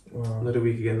squad. Wow. Another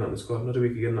week again, not in the squad. Another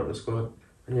week again, not in the squad.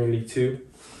 And you're in League 2,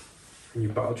 and you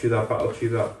battle through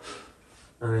that.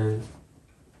 And then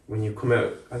when you come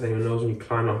out, as anyone knows, when you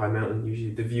climb a high mountain,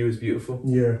 usually the view is beautiful.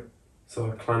 Yeah.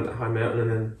 So I climbed that high mountain,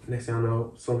 and then next thing I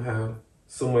know, somehow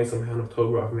in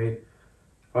October, I've made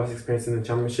past experience in the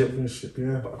championship.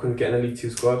 But I couldn't get in a League 2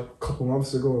 squad. A couple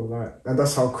months ago, like, and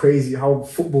that's how crazy how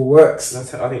football works.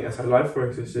 I think that's how life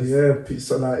works. It's just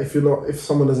so like if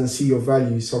someone doesn't see your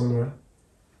value somewhere,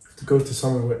 you have to go to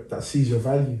somewhere that sees your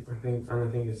value. I think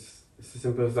it's as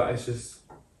simple as that. It's just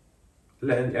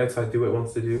letting the outside do what it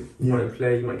wants to do. You might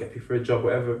play, you might get picked for a job,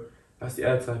 whatever. That's the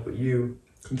outside, but you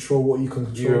control what you can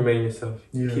control. You remain yourself.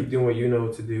 Keep doing what you know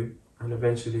what to do, and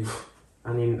eventually,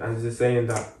 and there's a saying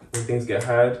that when things get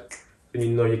hard, then you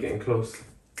know you're getting close.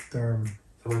 Damn.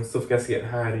 So when stuff gets to get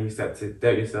hard and you start to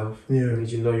doubt yourself, it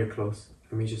means you know you're close.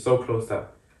 It means you're so close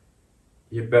that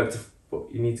you're about to, but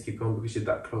you need to keep going because you're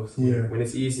that close. When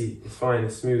it's easy, it's fine,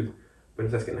 it's smooth. But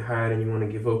if it's getting hard and you want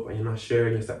to give up and you're not sure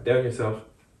and you start doubting yourself,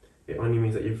 it only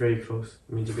means that you're very close.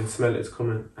 It means you can smell it's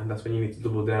coming, and that's when you need to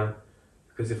double down.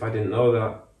 Because if I didn't know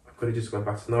that, I could have just went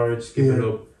back to Norwich, given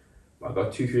up. But I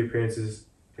got 2-3 appearances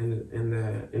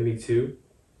in League 2.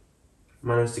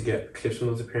 Managed to get clips from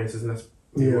those appearances, and that's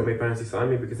what made Barnsley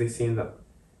sign me, because they seen that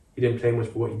he didn't play much,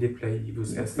 but what he did play, he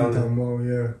was outstanding.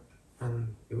 Well,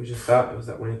 and it was just that. It was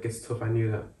that when it gets tough, I knew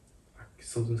that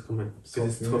something's coming.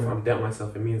 Because it's tough, I'm doubting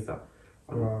myself. It means that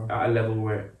I'm at a level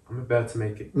where I'm about to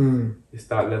make it. It's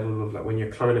that level of like when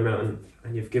you're climbing a mountain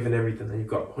and you've given everything and you've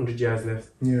got 100 yards left,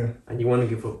 and you want to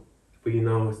give up, but you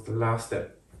know it's the last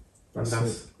step. That's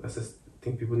just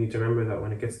thing people need to remember, that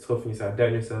when it gets tough and you start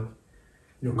doubting yourself,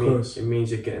 you're close. It means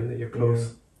you're getting there, you're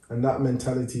close. And that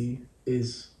mentality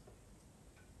is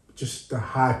just the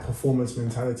high performance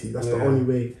mentality. That's the only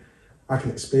way I can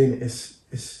explain it.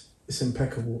 It's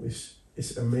impeccable.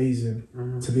 It's amazing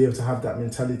to be able to have that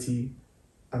mentality,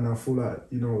 and I feel like,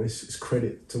 you know, it's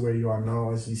credit to where you are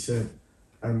now, as you said.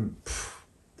 And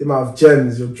the amount of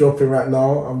gems you're dropping right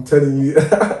now, I'm telling you,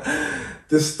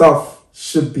 this stuff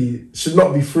should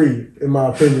not be free, in my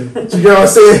opinion. Do you get what I'm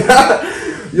saying?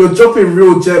 You're dropping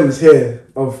real gems here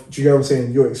of, do you get what I'm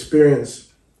saying, your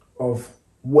experience of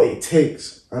what it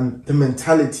takes and the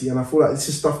mentality. And I feel like this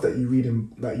is stuff that you read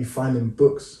that you find in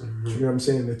books. Do you know what I'm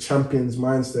saying? The Champion's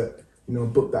Mindset, you know, a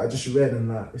book that I just read, and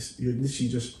like you're literally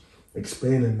just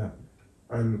explaining that.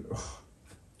 And do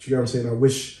you know what I'm saying? I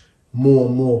wish more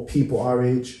and more people our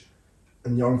age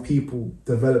and young people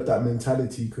develop that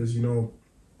mentality, because, you know,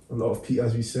 a lot of people,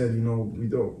 as we said, you know, we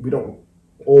don't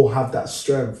all have that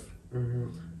strength.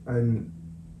 And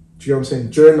do you know what I'm saying?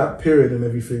 During that period and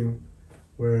everything,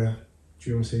 where, do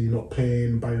you know what I'm saying, you're not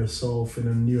playing by yourself in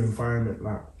a new environment,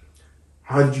 like,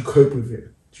 how did you cope with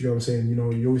it? Do you know what I'm saying? You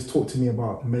know, you always talk to me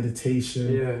about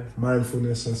meditation,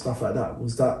 mindfulness and stuff like that.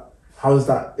 How does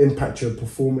that impact your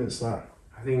performance? Like,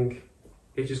 I think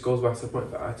it just goes back to the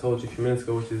point that I told you a few minutes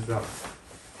ago, which is that,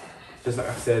 just like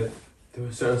I said, there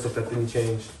was certain stuff that didn't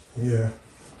change. Yeah.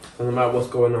 So no matter what's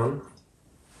going on,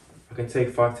 I can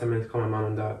take 5-10 minutes to call my mum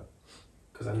and dad,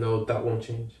 because I know that won't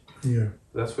change. Yeah.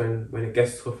 That's when it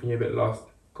gets tough and you're a bit lost,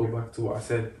 go back to what I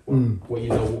said, what you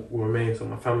know will remain, so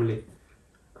my family.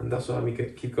 And that's what helped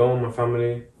me keep going, my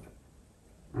family,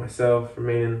 myself,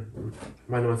 reminding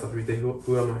myself every day,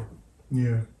 who am I?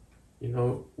 Yeah. You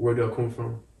know, where do I come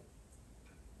from?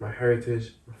 My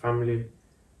heritage, my family,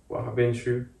 what have I been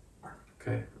through?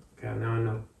 Okay, now I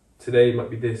know. Today might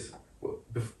be this.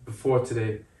 Before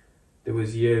today, there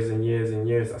was years and years and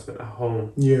years I spent at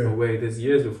home. Yeah. Away. There's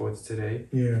years before today.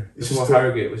 Yeah. It's before just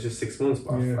Harrogate, it was just 6 months,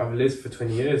 but Yeah. I've lived for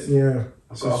 20 years. Yeah.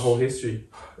 I've got a whole history.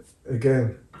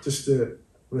 Again, just a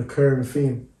recurring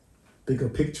theme, bigger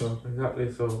picture.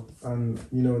 Exactly, so. And,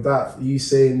 you know, that, you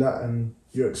saying that and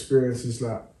your experience is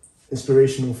like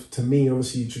inspirational to me.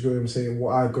 Obviously, you go and saying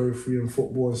what I go through in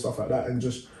football and stuff like that, and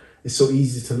just it's so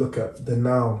easy to look at the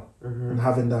now and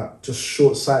having that just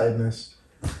short-sightedness.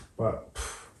 But,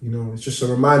 you know, it's just a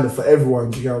reminder for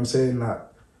everyone, do you know what I'm saying? Like,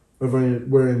 whether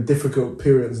we're in difficult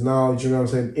periods now, do you know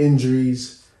what I'm saying?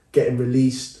 Injuries, getting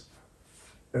released,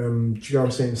 do you know what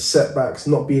I'm saying? Setbacks,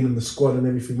 not being in the squad and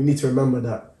everything. We need to remember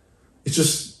that it's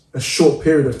just a short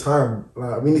period of time.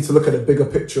 Like, we need to look at the bigger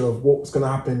picture of what's going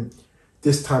to happen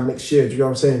this time next year. Do you know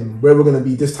what I'm saying? Where we're going to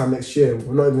be this time next year,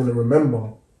 we're not even going to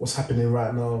remember what's happening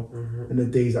right now in the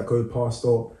days that go past.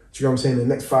 Or, do you know what I'm saying? The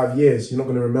next 5 years, you're not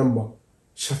going to remember. You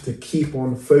just have to keep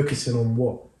on focusing on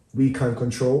what we can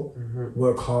control,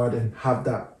 work hard, and have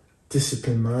that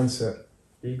disciplined mindset.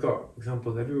 You got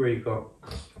examples everywhere. You got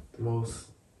the most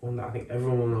one that I think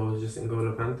everyone will know is just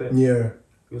N'Golo Kante. Yeah.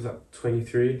 He was at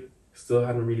 23, still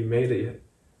hadn't really made it yet.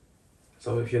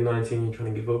 So if you're 19, you're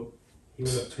trying to give up. He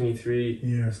was at 23.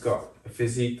 Yeah. He's got a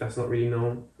physique that's not really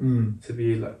known to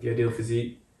be like the ideal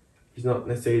physique. He's not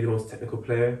necessarily the most technical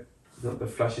player. He's not the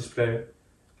flashiest player.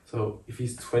 So if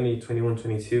he's 20, 21,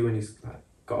 22 and he's like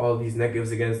got all these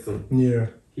negatives against him,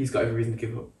 he's got every reason to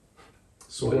give up.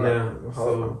 So but now,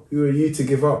 who are you to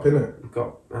give up, innit?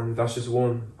 And that's just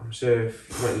one. I'm sure if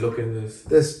you went looking,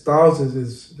 there's thousands,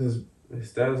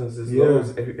 there's thousands, there's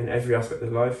loads in every aspect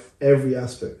of life. Every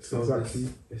aspect, so exactly.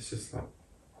 It's just like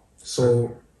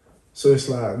so it's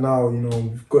like now, you know,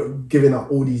 we've got giving out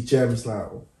all these gems. Like,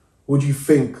 what do you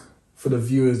think for the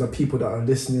viewers, the people that are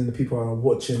listening, the people that are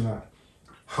watching? Like,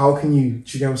 how can you,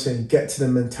 do you get what I'm saying, get to the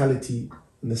mentality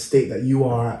and the state that you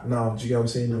are at now? Do you get what I'm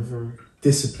saying? Of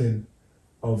discipline,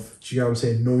 of, do you get what I'm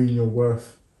saying, knowing your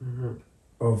worth,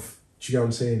 of, do you get what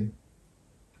I'm saying,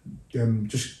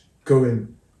 just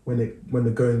going when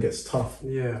the going gets tough.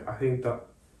 Yeah, I think that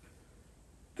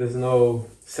there's no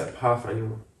set path for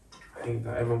anyone. I think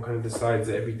that everyone kind of decides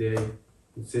that every day,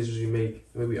 the decisions you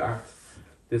make, the way we act,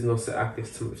 there's no set act.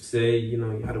 If today, you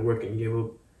know, you had to work and you gave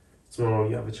up, tomorrow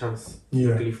you have a chance.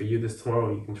 Luckily for you, this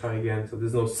tomorrow you can try again. So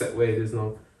there's no set way, there's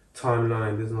no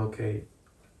timeline, there's no, okay,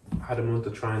 I had a month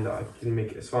of trying that, I didn't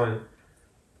make it, it's fine.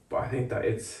 But I think that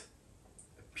it's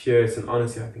an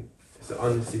honesty. I think it's an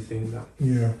honesty thing that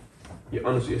you're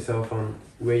honest with yourself on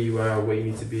where you are, where you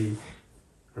need to be,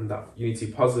 and that you need to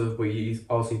be positive, but you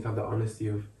also need to have that honesty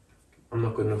of, I'm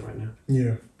not good enough right now.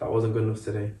 Yeah. That wasn't good enough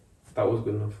today. That was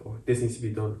good enough. Or this needs to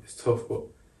be done. It's tough, but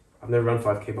I've never run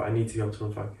 5K, but I need to be able to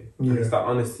run 5K. And it's that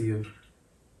honesty of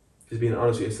just being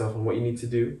honest with yourself on what you need to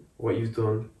do, what you've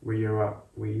done, where you're at,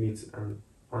 where you need to, and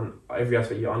on every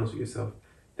aspect you're honest with yourself.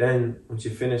 Then once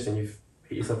you're finished and you've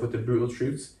hit yourself with the brutal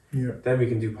truths, then we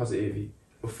can do positivity.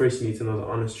 But first you need to know the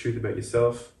honest truth about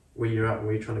yourself, where you're at and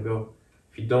where you're trying to go.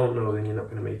 If you don't know, then you're not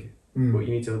going to make it. But you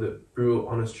need to know the brutal,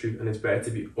 honest truth, and it's better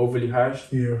to be overly harsh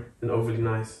than overly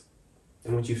nice.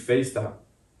 And once you face that,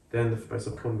 then the first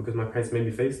will come, because my parents made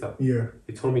me face that.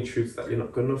 They told me truths that you're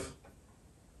not good enough.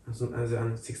 As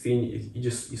I'm 16, you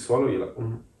swallow it, you're like,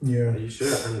 are you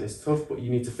sure? And it's tough, but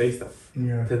you need to face that.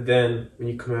 So then, when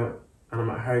you come out, and I'm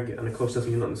at Harrogate, and the coach tells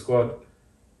me you're not in the squad,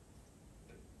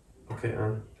 okay,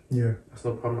 and that's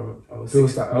no problem. I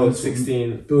was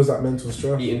 16. Builds that mental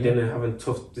strength. Eating dinner, having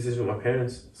tough decisions with my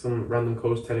parents. Some random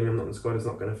coach telling me I'm not in the squad is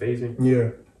not going to faze me.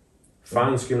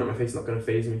 Fans screaming at my face is not going to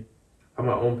faze me. I have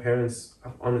my own parents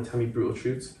on to tell me brutal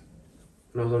truths.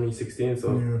 And I was only 16,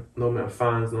 so no amount of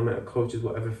fans, no amount of coaches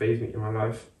will ever faze me in my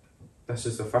life. That's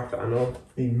just a fact that I know.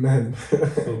 Amen.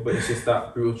 But it's just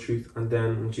that brutal truth. And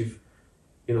then once you've,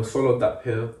 swallowed that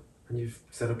pill and you've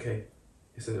said, okay,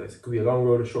 it could be a long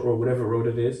road, a short road, whatever road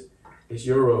it is, it's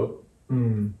your road.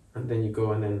 And then you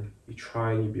go and then you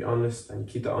try and you be honest and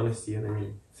you keep that honesty, and then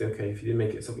you say, okay, if you didn't make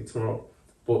it, it's okay tomorrow.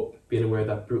 But being aware of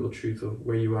that brutal truth of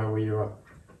where you are, where you're at,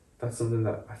 that's something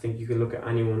that I think you can look at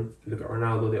anyone. You look at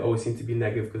Ronaldo, they always seem to be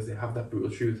negative because they have that brutal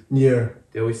truth.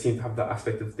 They always seem to have that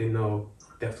aspect of they know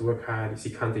they have to work hard. You see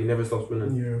Kante, he never stops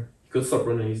running. He could stop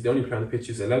running. He's the only player on the pitch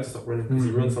who's allowed to stop running because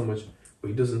he runs so much, but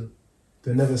he doesn't.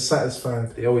 They're never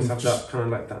satisfied. They always It's have just that kind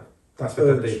of like that aspect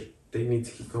urge. that they need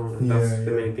to keep going, and Yeah, that's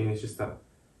the yeah. main thing. Is just that,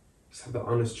 just have the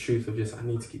honest truth of just I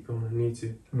need to keep going. I need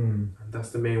to, and that's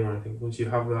the main one. I think once you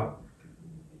have that,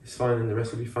 it's fine, and the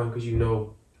rest will be fine because you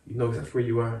know exactly where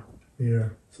you are. Yeah.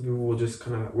 Some people will just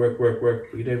kind of like work,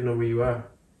 but you don't even know where you are.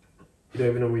 You don't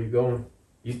even know where you're going.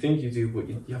 You think you do, but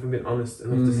you haven't been honest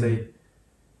enough to say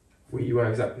where you are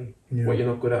exactly. Yeah. What you're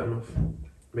not good at enough.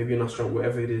 Maybe you're not strong,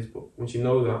 whatever it is. But once you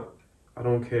know that, I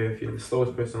don't care if you're the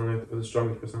slowest person on earth or the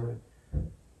strongest person on earth.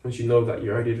 Once you know that,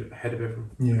 you're already ahead of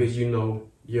everyone. Yeah. Because you know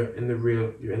you're in the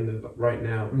right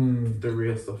now, the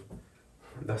real stuff.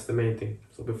 And that's the main thing.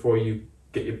 So before you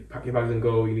pack your bags and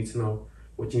go, you need to know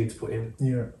what you need to put in.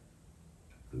 Yeah.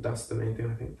 And that's the main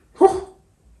thing, I think.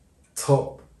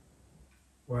 Top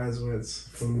wise words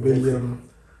from William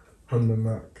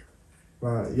Hondermarck.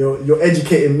 Right, you're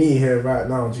educating me here right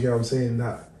now. Do you get what I'm saying?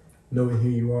 That knowing who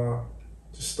you are,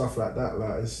 just stuff like that.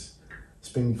 Like it's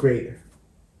been great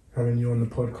having you on the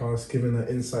podcast, giving an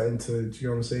insight into, do you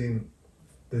know what I'm saying,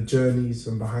 the journeys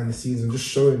and behind the scenes, and just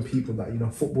showing people that, you know,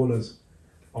 footballers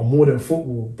are more than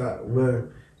football, that we're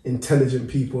intelligent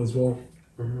people as well.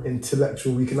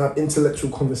 Intellectual. We can have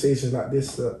intellectual conversations like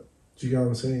this. That, do you get what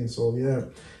I'm saying? So yeah,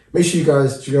 make sure you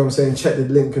guys, do you get what I'm saying, check the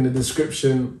link in the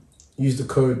description. Use the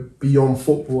code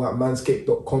BeyondFootball at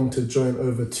manscaped.com to join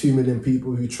over 2 million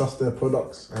people who trust their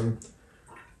products. And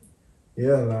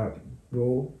yeah, like,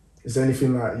 bro, is there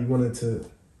anything like you wanted to,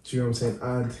 do you know what I'm saying,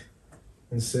 add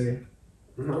and say?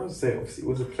 No, I would say obviously it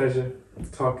was a pleasure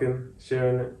talking,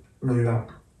 sharing it, and that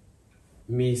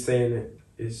me saying it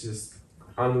is just,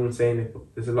 I'm the one saying it, but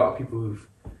there's a lot of people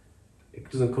it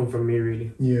doesn't come from me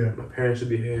really. Yeah. My parents should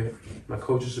be here, my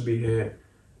coaches should be here,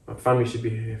 my family should be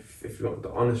here, if you want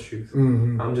the honest truth.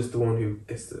 I'm just the one who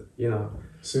gets to, you know,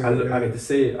 I get to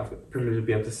say it, I've got the privilege of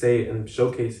being able to say it and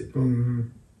showcase it, but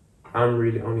I'm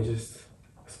really only just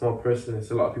a small person.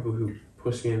 It's a lot of people who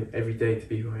push me in every day to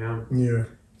be who I am. Yeah.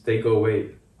 If they go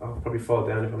away, I'll probably fall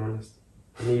down if I'm honest.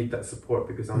 I need that support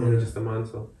because I'm only just a man,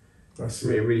 so that's I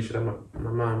really should have my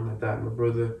mum, my dad, my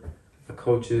brother, my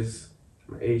coaches,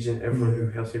 my agent, everyone who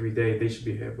helps every day. They should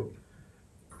be here, but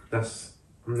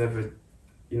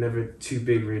you're never too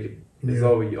big really.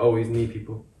 You always need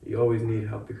people. You always need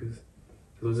help because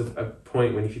there's a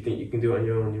point when if you think you can do it on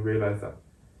your own, you realise that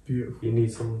you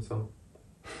need someone. So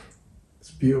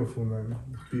it's beautiful, man.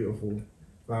 It's beautiful.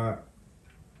 Like,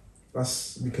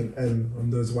 we can end on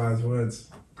those wise words.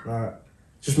 Like,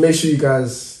 just make sure you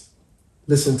guys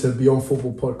listen to Beyond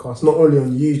Football podcast, not only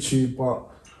on YouTube but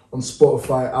on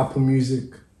Spotify, Apple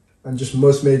Music, and just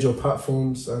most major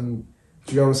platforms. And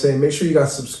do you know what I'm saying? Make sure you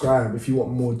guys subscribe if you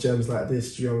want more gems like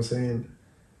this. Do you know what I'm saying?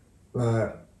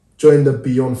 Like, join the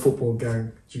Beyond Football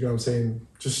gang. Do you know what I'm saying?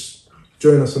 Just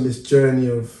join us on this journey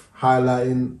of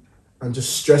highlighting and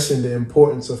just stressing the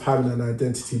importance of having an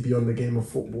identity beyond the game of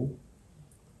football.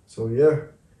 So yeah,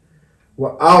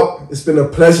 we're out. It's been a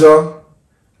pleasure.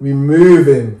 We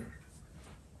moving.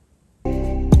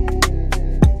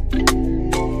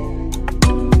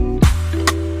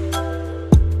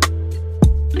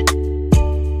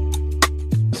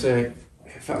 So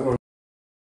if that one